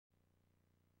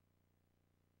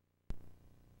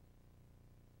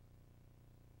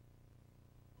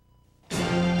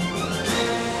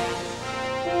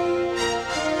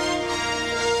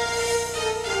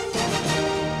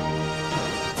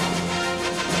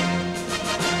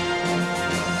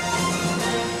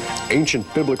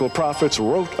Ancient biblical prophets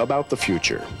wrote about the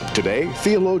future. Today,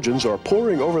 theologians are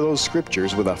poring over those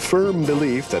scriptures with a firm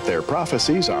belief that their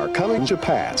prophecies are coming to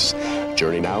pass.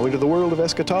 Journey now into the world of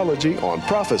eschatology on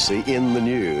Prophecy in the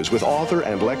News with author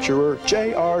and lecturer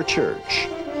J.r.Church.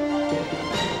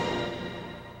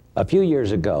 A few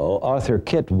years ago, author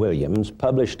Kit Williams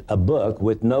published a book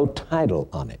with no title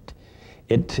on it.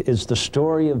 It is the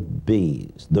story of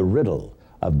bees, the riddle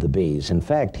of the bees. In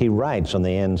fact, he writes on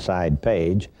the inside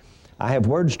page, "I have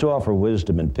words to offer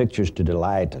wisdom and pictures to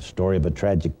delight, a story of a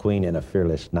tragic queen and a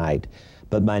fearless knight,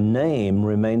 but my name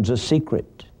remains a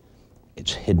secret.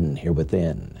 It's hidden here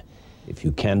within. If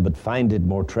you can but find it,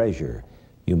 more treasure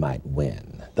you might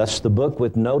win." Thus the book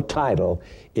with no title.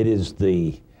 It is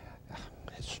the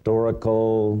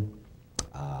historical,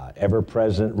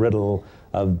 ever-present riddle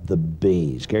of the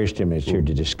bees. Gary Stimmer is here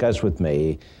to discuss with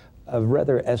me a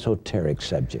rather esoteric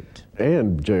subject.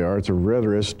 And, J.R., it's a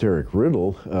rather esoteric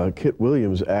riddle. Kit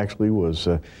Williams actually was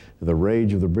the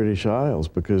rage of the British Isles,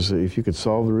 because if you could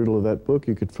solve the riddle of that book,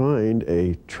 you could find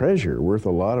a treasure worth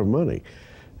a lot of money.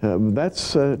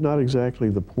 That's not exactly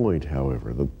the point,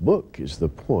 however. The book is the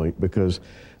point, because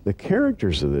the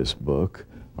characters of this book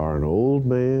are an old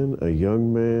man, a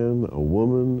young man, a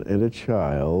woman, and a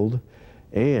child,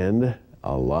 and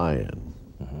a lion.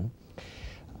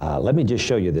 Let me just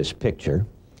show you this picture.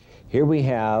 Here we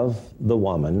have the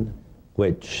woman,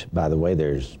 which, by the way,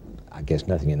 there's, I guess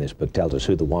nothing in this book tells us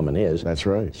who the woman is. That's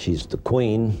right. She's the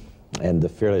queen and the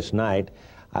fearless knight.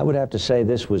 I would have to say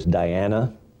this was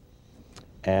Diana,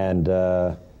 and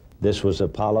this was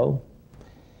Apollo,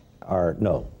 or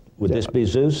no, would this be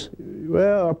Zeus?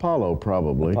 Well, Apollo,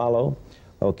 probably. Apollo,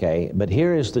 okay. But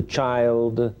here is the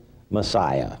child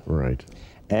Messiah. Right.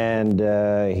 And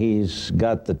he's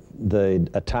got the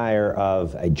attire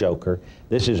of a joker.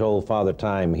 This is old Father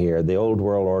Time here, the old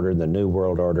world order, the new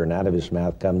world order, and out of his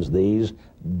mouth comes these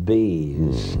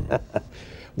bees.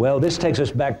 Well, this takes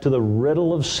us back to the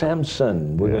riddle of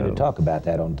Samson. We're going to talk about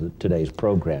that on today's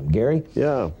program. Gary?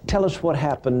 Yeah. Tell us what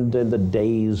happened in the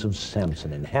days of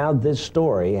Samson and how this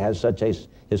story has such a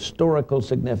historical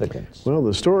significance. Well,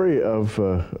 the story of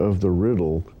the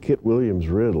riddle, Kit Williams'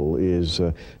 riddle, is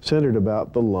centered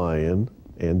about the lion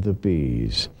and the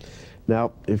bees.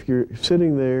 Now, if you're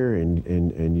sitting there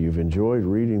and you've enjoyed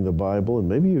reading the Bible, and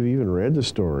maybe you've even read the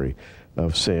story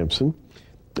of Samson,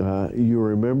 you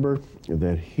remember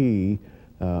that he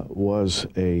was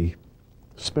a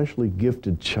specially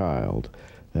gifted child,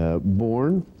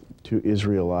 born to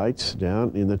Israelites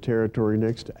down in the territory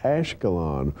next to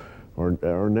Ashkelon,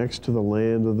 or next to the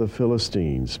land of the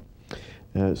Philistines.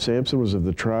 Samson was of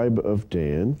the tribe of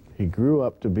Dan. He grew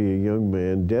up to be a young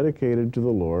man dedicated to the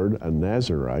Lord, a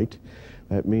Nazirite.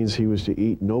 That means he was to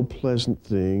eat no pleasant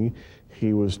thing.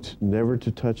 He was never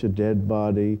to touch a dead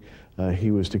body.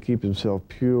 He was to keep himself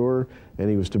pure, and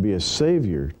he was to be a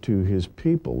savior to his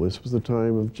people. This was the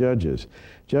time of Judges.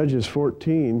 Judges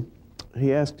 14,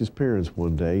 he asked his parents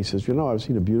one day, he says, "You know, I've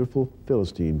seen a beautiful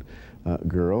Philistine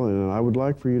girl, and I would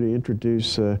like for you to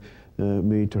introduce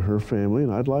me to her family,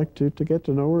 and I'd like to get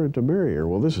to know her and to marry her."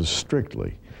 Well, this is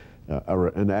strictly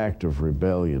an act of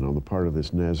rebellion on the part of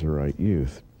this Nazirite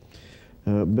youth.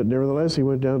 But nevertheless, he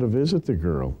went down to visit the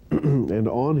girl, and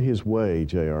on his way,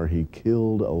 J.R., he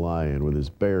killed a lion with his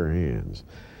bare hands.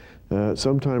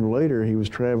 Sometime later, he was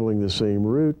traveling the same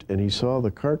route, and he saw the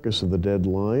carcass of the dead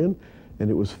lion, and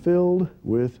it was filled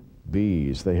with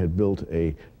bees. They had built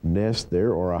a nest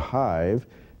there, or a hive,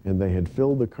 and they had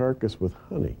filled the carcass with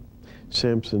honey.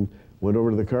 Samson went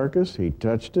over to the carcass, he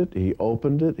touched it, he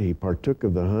opened it, he partook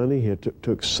of the honey, he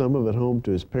took some of it home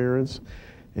to his parents,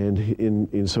 and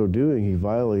in so doing, he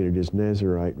violated his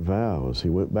Nazirite vows. He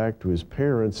went back to his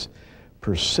parents,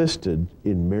 persisted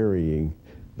in marrying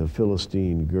the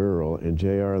Philistine girl, and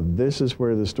J.R., this is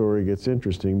where the story gets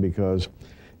interesting, because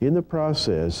in the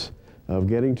process of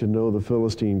getting to know the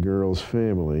Philistine girl's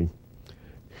family,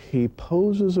 he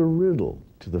poses a riddle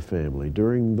to the family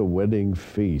during the wedding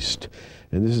feast.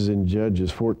 And this is in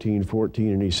Judges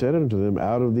 14:14. "And he said unto them,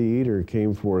 Out of the eater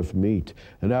came forth meat,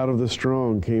 and out of the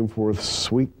strong came forth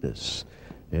sweetness.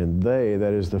 And they,"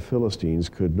 that is the Philistines,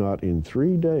 "could not in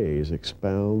 3 days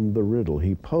expound the riddle."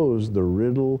 He posed the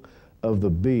riddle of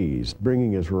the bees,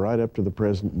 bringing us right up to the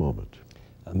present moment.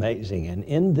 Amazing. And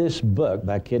in this book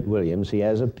by Kit Williams, he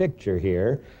has a picture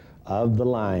here of the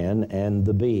lion and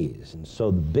the bees. And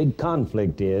so the big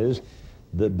conflict is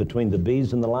between the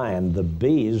bees and the lion. The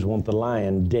bees want the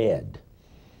lion dead,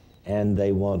 and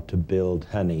they want to build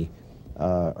honey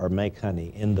or make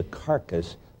honey in the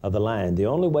carcass of the lion. The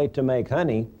only way to make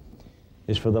honey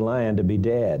is for the lion to be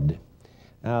dead.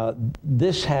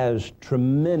 This has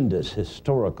tremendous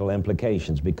historical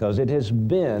implications because it has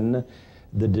been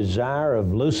the desire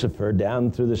of Lucifer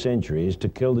down through the centuries to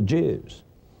kill the Jews.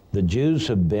 The Jews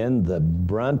have been the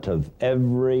brunt of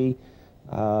every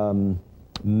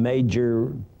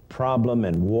major problem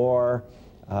and war.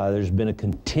 There's been a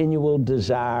continual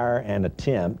desire and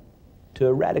attempt to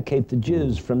eradicate the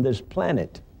Jews from this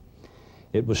planet.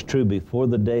 It was true before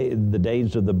the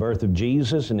days of the birth of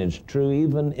Jesus, and it's true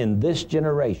even in this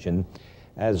generation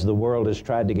as the world has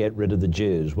tried to get rid of the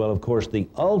Jews. Well, of course, the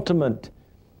ultimate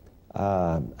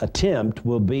attempt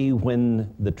will be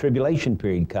when the tribulation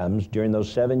period comes. During those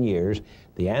 7 years,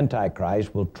 the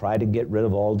Antichrist will try to get rid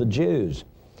of all the Jews.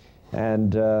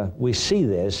 And we see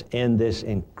this in this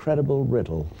incredible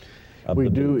riddle of the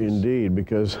bees. We do indeed,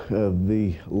 because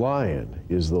the lion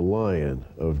is the Lion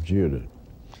of Judah.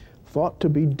 Thought to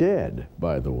be dead,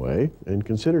 by the way, and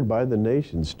considered by the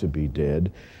nations to be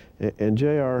dead. And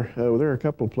J.R., there are a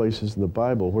couple of places in the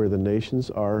Bible where the nations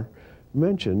are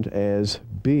mentioned as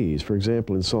bees. For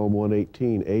example, in Psalm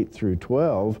 118, 8 through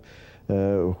 12,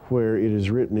 where it is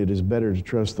written, "It is better to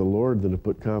trust the Lord than to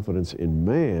put confidence in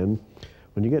man."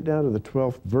 When you get down to the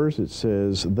 12th verse, it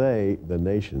says, "They," the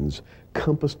nations,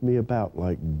 "compassed me about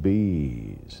like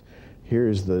bees." Here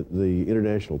is the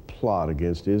international plot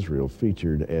against Israel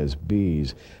featured as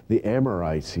bees. The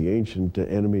Amorites, the ancient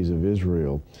enemies of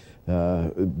Israel,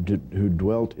 who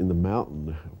dwelt in the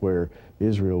mountain where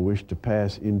Israel wished to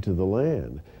pass into the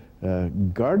land,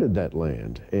 guarded that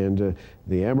land. And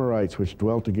the Amorites, which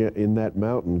dwelt in that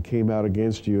mountain, came out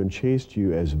against you and chased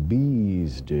you as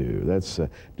bees do. That's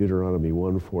Deuteronomy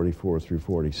 1:44 through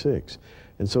 46.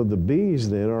 And so the bees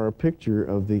then are a picture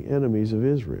of the enemies of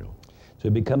Israel. So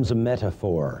it becomes a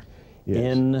metaphor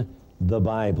in the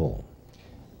Bible,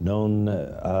 known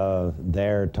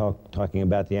there talking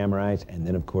about the Amorites, and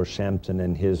then of course Samson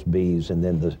and his bees, and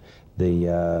then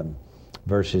the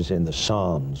verses in the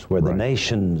Psalms where the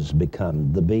nations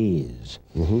become the bees.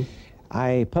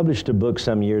 I published a book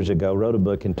some years ago, wrote a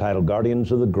book entitled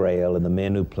Guardians of the Grail and the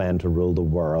Men Who Plan to Rule the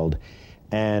World,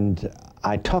 and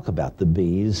I talk about the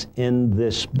bees in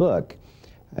this book.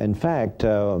 In fact,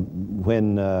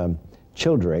 when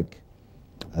Childeric,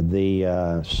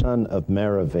 the son of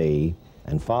Meravi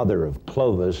and father of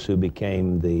Clovis, who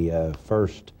became the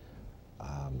first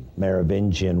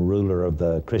Merovingian ruler of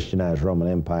the Christianized Roman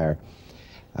Empire,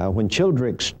 when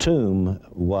Childeric's tomb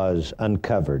was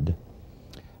uncovered,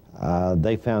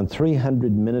 they found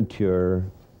 300 miniature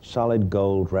solid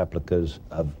gold replicas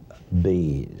of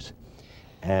bees.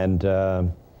 And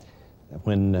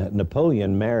when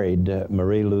Napoleon married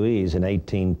Marie Louise in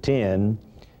 1810,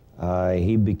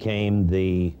 he became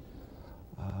the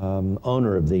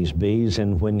owner of these bees,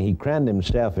 and when he crowned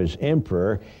himself as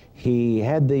emperor, he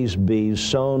had these bees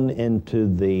sewn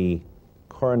into the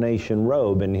coronation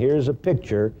robe. And here's a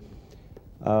picture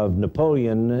of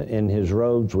Napoleon in his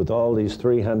robes with all these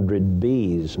 300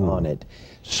 bees on it.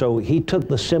 So he took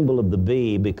the symbol of the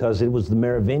bee because it was the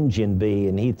Merovingian bee,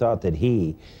 and he thought that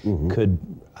he could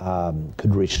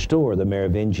restore the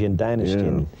Merovingian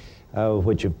dynasty.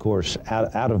 Which, of course,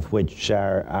 out of which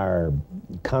our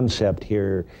concept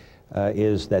here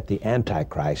is that the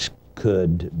Antichrist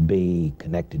could be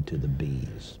connected to the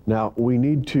bees. Now, we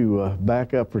need to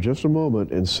back up for just a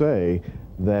moment and say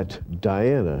that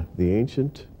Diana, the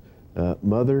ancient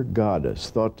mother goddess,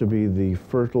 thought to be the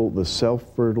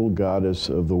self-fertile goddess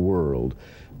of the world,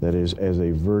 that is, as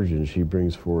a virgin, she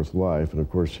brings forth life, and of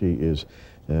course, she is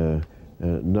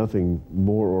nothing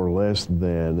more or less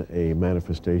than a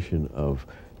manifestation of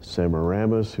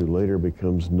Semiramis, who later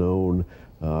becomes known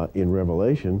in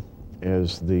Revelation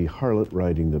as the harlot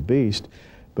riding the beast.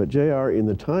 But J.R., in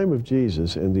the time of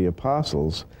Jesus and the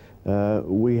apostles,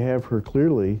 we have her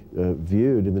clearly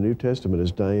viewed in the New Testament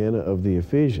as Diana of the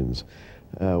Ephesians.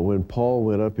 When Paul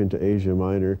went up into Asia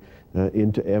Minor,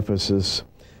 into Ephesus,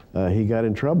 he got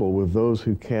in trouble with those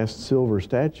who cast silver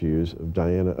statues of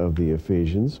Diana of the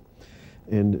Ephesians.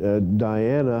 And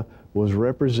Diana was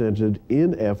represented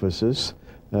in Ephesus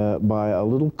by a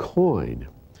little coin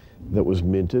that was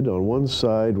minted. On one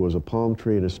side was a palm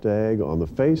tree and a stag. On the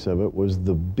face of it was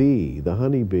the bee, the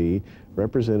honey bee,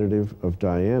 representative of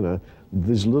Diana.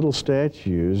 These little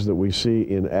statues that we see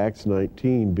in Acts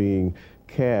 19 being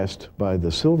cast by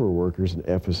the silver workers in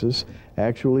Ephesus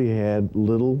actually had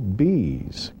little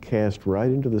bees cast right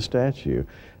into the statue.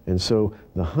 And so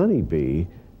the honey bee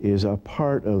is a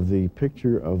part of the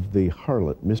picture of the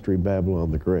harlot, Mystery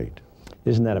Babylon the Great.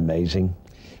 Isn't that amazing?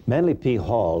 Manly P.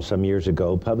 Hall, some years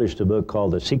ago, published a book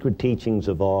called The Secret Teachings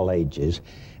of All Ages.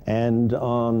 And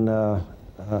on a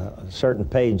certain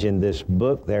page in this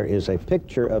book, there is a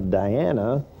picture of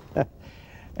Diana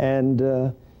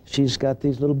And she's got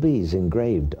these little bees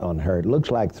engraved on her. It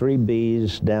looks like 3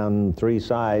 bees down 3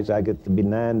 sides. I get to be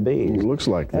 9 bees. It looks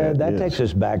like that, That yes. takes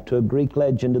us back to a Greek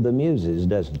legend of the Muses,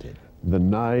 doesn't it? The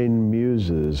 9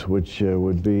 muses, which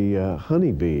would be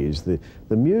honeybees. The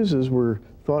muses were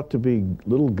thought to be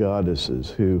little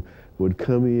goddesses who would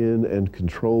come in and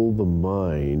control the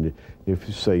mind.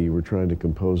 If, say, you were trying to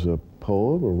compose a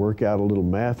poem or work out a little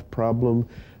math problem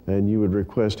and you would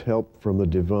request help from the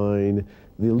divine,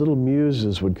 the little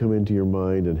muses would come into your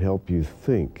mind and help you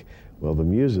think. Well, the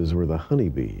muses were the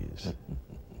honeybees.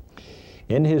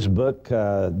 In his book,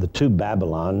 The Two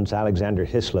Babylons, Alexander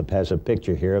Hislop has a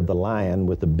picture here of the lion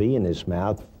with a bee in his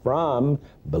mouth from,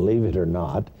 believe it or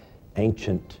not,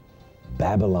 ancient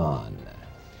Babylon.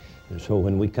 And so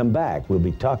when we come back, we'll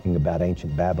be talking about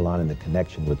ancient Babylon and the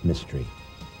connection with Mystery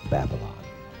Babylon.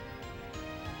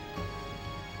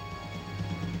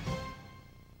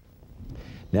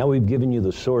 Now we've given you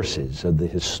the sources of the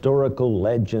historical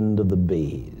legend of the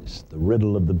bees, the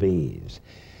riddle of the bees.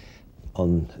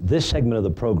 On this segment of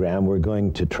the program, we're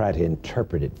going to try to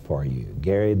interpret it for you.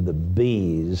 Gary, the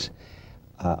bees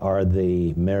are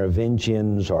the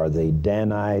Merovingians, or the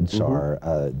Danites, or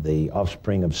the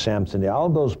offspring of Samson. It all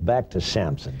goes back to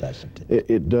Samson, doesn't it?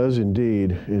 It does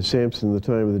indeed. It's Samson in the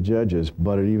time of the judges,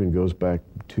 but it even goes back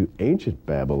to ancient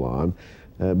Babylon,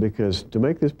 because to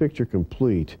make this picture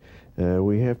complete,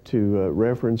 we have to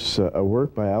reference a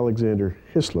work by Alexander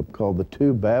Hislop called The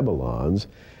Two Babylons,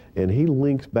 and he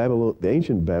links the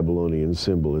ancient Babylonian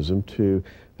symbolism to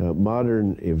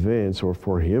modern events, or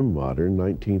for him modern,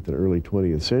 19th and early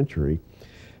 20th century.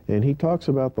 And he talks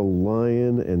about the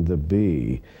lion and the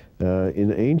bee.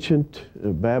 In ancient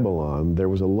Babylon, there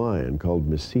was a lion called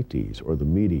Mesites, or the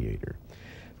mediator,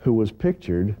 who was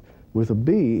pictured with a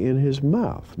bee in his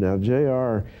mouth. Now,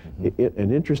 J.R.,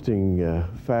 an interesting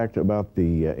fact about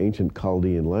the ancient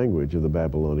Chaldean language of the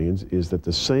Babylonians is that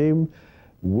the same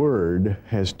word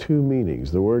has 2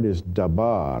 meanings. The word is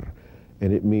dabar,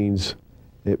 and it means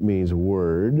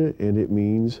word, and it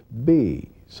means bee.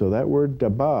 So that word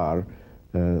dabar,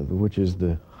 which is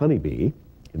the honeybee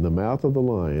in the mouth of the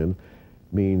lion,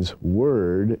 means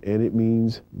word, and it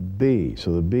means bee.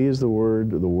 So the bee is the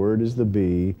word is the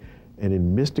bee, and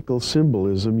in mystical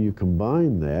symbolism you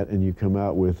combine that and you come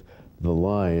out with the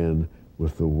lion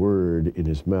with the word in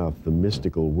his mouth, the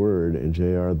mystical word. And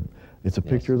J.R., it's a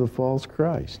picture of the false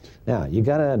Christ. Now, you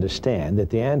got to understand that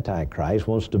the Antichrist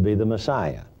wants to be the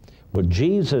Messiah. Well,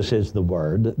 Jesus is the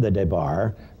Word, the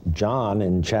Debar. John,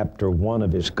 in chapter 1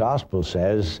 of his Gospel,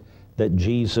 says that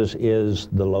Jesus is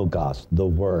the Logos, the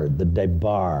Word, the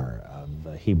Debar of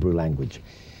the Hebrew language.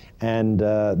 And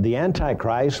the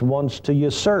Antichrist wants to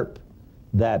usurp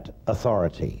that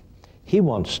authority. He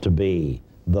wants to be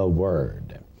the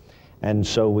Word. And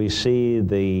so we see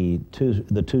the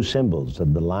two symbols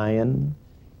of the lion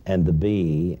and the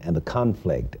bee and the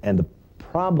conflict. And the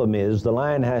problem is the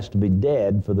lion has to be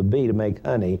dead for the bee to make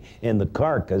honey in the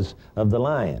carcass of the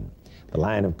lion. The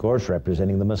lion, of course,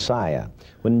 representing the Messiah.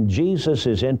 When Jesus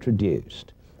is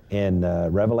introduced in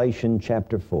Revelation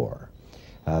chapter 4,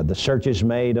 the search is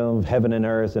made of heaven and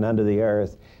earth and under the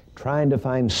earth, trying to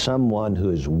find someone who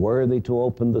is worthy to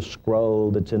open the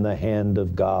scroll that's in the hand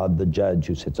of God, the judge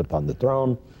who sits upon the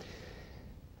throne.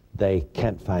 They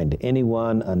can't find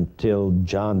anyone until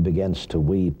John begins to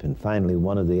weep, and finally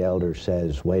one of the elders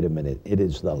says, wait a minute, it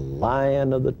is the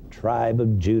Lion of the tribe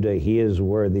of Judah. He is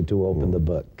worthy to open the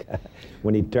book.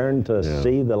 When he turned to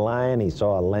see the lion, he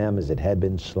saw a lamb as it had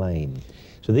been slain.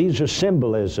 So these are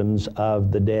symbolisms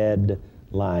of the dead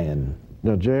lion.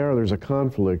 Now, J.R., there's a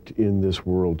conflict in this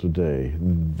world today.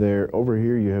 Over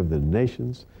here you have the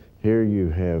nations, here you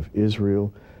have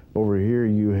Israel, over here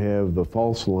you have the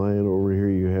false lion, over here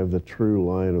you have the true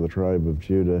lion of the tribe of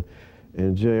Judah.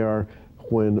 And J.R.,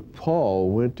 when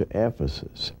Paul went to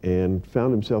Ephesus and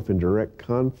found himself in direct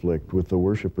conflict with the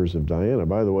worshipers of Diana,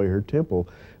 by the way, her temple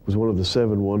was one of the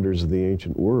 7 wonders of the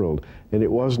ancient world, and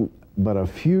it wasn't but a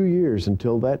few years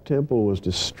until that temple was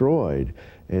destroyed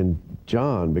and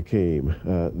John became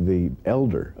the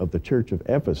elder of the church of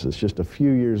Ephesus just a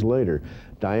few years later.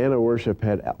 Diana worship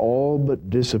had all but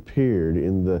disappeared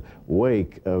in the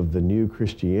wake of the new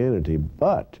Christianity,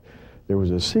 but there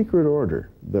was a secret order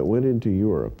that went into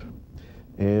Europe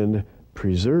and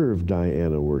preserved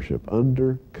Diana worship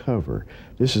under cover.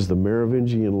 This is the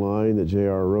Merovingian line that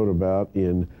J.R. wrote about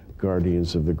in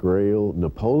Guardians of the Grail.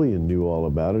 Napoleon knew all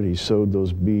about it. He sewed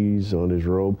those bees on his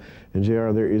robe. And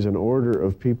J.R., there is an order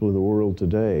of people in the world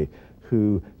today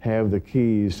who have the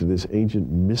keys to this ancient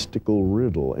mystical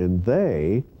riddle, and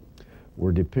they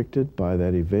were depicted by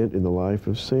that event in the life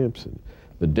of Samson.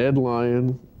 The dead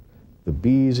lion, the the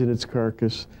bees in its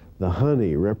carcass, the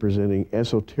honey representing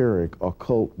esoteric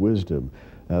occult wisdom,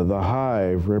 the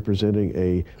hive representing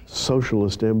a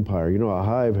socialist empire. You know, a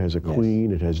hive has a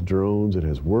queen, it has drones, it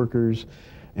has workers,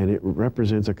 and it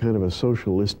represents a kind of a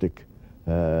socialistic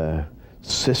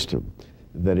system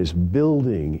that is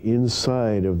building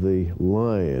inside of the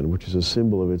lion, which is a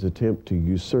symbol of its attempt to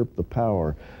usurp the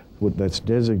power that's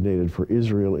designated for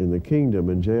Israel in the kingdom.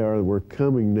 And J.R., we're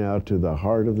coming now to the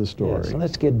heart of the story. Yes,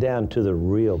 let's get down to the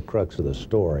real crux of the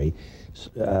story.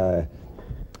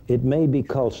 It may be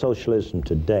called socialism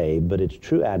today, but its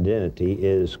true identity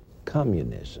is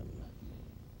communism.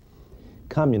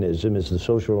 Communism is the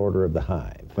social order of the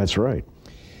hive. That's right.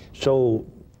 So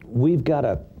we've got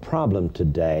a problem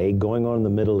today going on in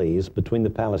the Middle East between the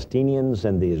Palestinians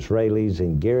and the Israelis.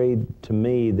 And Gary, to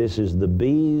me, this is the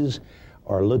bees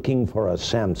are looking for a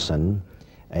Samson,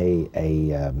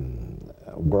 a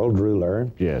world ruler,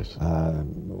 yes,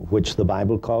 which the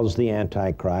Bible calls the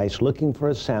Antichrist, looking for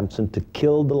a Samson to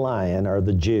kill the lion, or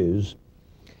the Jews,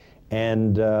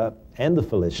 and the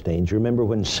Philistines. Remember,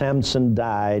 when Samson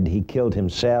died, he killed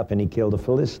himself and he killed the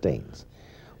Philistines.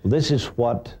 Well, this is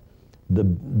what the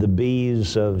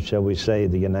bees of, shall we say,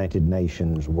 the United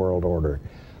Nations world order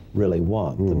really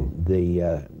want.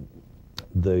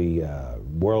 The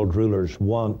world rulers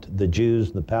want the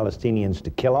Jews and the Palestinians to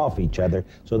kill off each other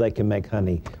so they can make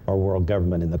honey, or world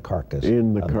government, in the carcass.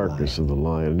 In the carcass of the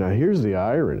lion. Now here's the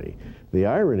irony. The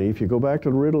irony, if you go back to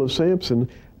the riddle of Samson,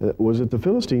 was that the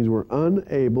Philistines were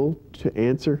unable to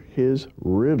answer his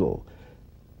riddle.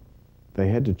 They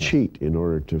had to cheat in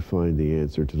order to find the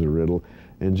answer to the riddle.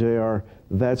 And J.R.,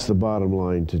 that's the bottom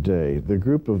line today. The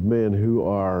group of men who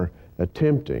are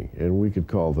attempting, and we could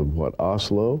call them what,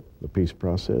 Oslo, the peace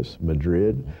process,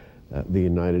 Madrid, the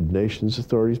United Nations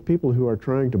authorities, people who are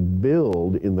trying to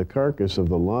build in the carcass of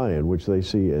the lion, which they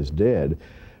see as dead,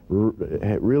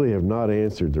 really have not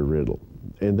answered the riddle.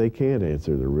 And they can't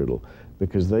answer the riddle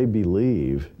because they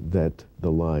believe that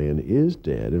the lion is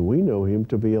dead, and we know him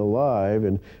to be alive,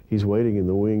 and he's waiting in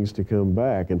the wings to come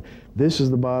back. And this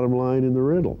is the bottom line in the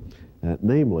riddle,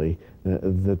 namely,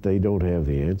 that they don't have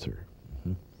the answer.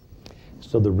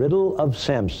 So the riddle of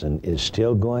Samson is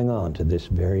still going on to this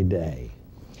very day.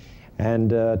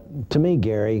 And to me,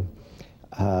 Gary,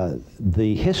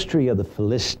 the history of the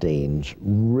Philistines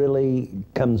really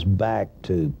comes back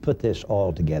to put this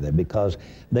all together, because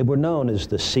they were known as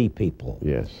the Sea People.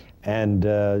 Yes.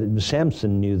 And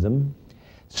Samson knew them.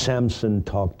 Samson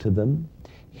talked to them.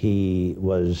 He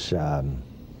was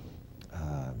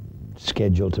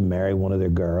scheduled to marry one of their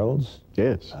girls.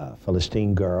 Yes. A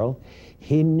Philistine girl.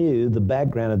 He knew the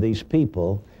background of these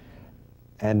people,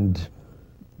 and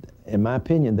in my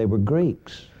opinion, they were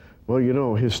Greeks. Well, you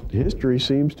know, history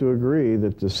seems to agree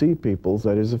that the Sea Peoples,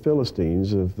 that is the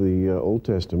Philistines of the Old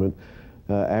Testament,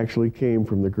 actually came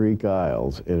from the Greek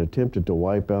Isles and attempted to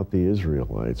wipe out the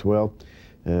Israelites. Well,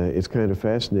 it's kind of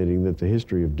fascinating that the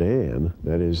history of Dan,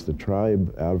 that is the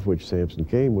tribe out of which Samson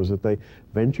came, was that they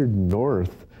ventured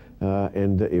north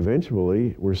and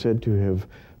eventually were said to have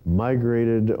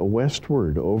migrated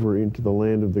westward over into the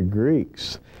land of the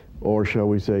Greeks, or shall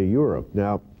we say Europe.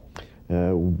 Now,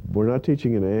 we're not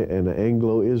teaching an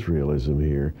Anglo-Israelism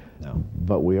here, no,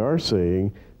 but we are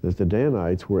saying that the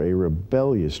Danites were a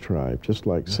rebellious tribe, just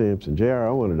like Samson. J.R.,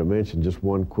 I wanted to mention just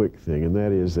one quick thing, and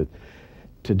that is that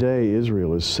today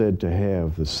Israel is said to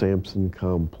have the Samson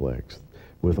complex.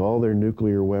 With all their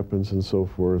nuclear weapons and so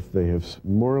forth, they have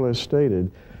more or less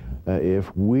stated,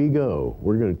 if we go,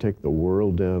 we're going to take the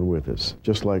world down with us,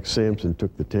 just like Samson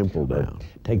took the temple down.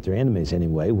 Take their enemies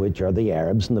anyway, which are the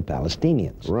Arabs and the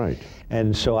Palestinians. Right.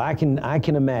 And so I can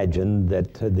imagine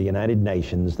that the United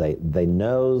Nations, they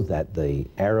know that the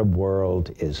Arab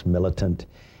world is militant,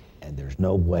 and there's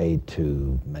no way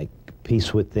to make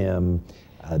peace with them.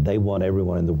 They want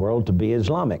everyone in the world to be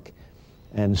Islamic.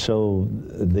 And so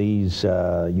these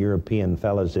European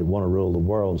fellows that want to rule the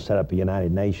world and set up a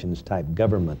United Nations type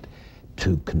government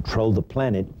to control the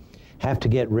planet have to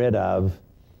get rid of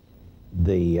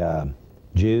the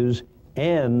Jews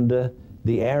and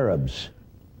the Arabs.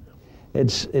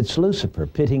 It's Lucifer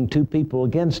pitting two people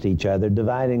against each other,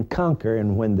 divide and conquer,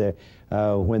 and when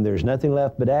there's nothing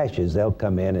left but ashes, they'll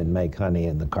come in and make honey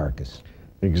in the carcass.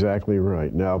 Exactly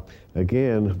right. Now,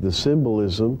 again, the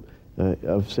symbolism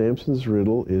of Samson's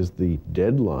riddle is the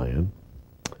dead lion.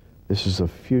 This is a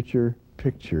future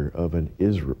picture of an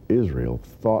Israel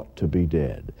thought to be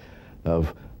dead,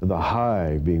 of the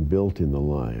hive being built in the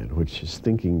lion, which is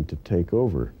thinking to take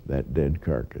over that dead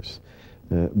carcass.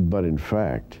 But in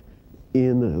fact,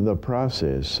 in the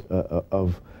process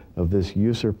of this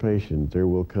usurpation, there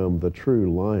will come the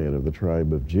true lion of the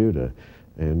tribe of Judah,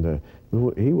 and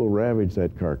he will ravage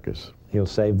that carcass. He'll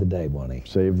save the day, won't he?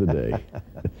 Save the day.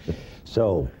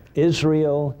 So,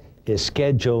 Israel is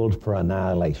scheduled for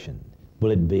annihilation.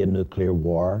 Will it be a nuclear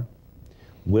war?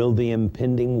 Will the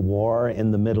impending war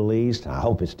in the Middle East, I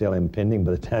hope it's still impending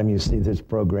by the time you see this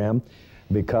program,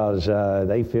 because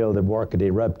they feel that war could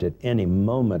erupt at any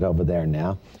moment over there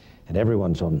now, and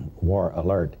everyone's on war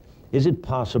alert. Is it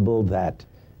possible that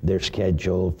they're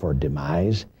scheduled for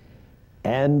demise?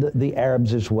 And the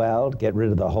Arabs as well, get rid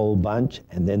of the whole bunch,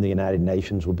 and then the United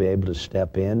Nations will be able to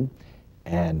step in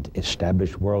and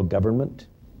establish world government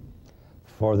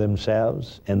for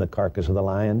themselves in the carcass of the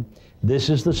lion. This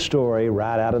is the story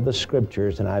right out of the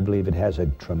scriptures, and I believe it has a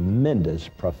tremendous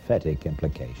prophetic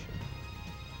implication.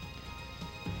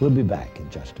 We'll be back in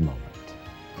just a moment.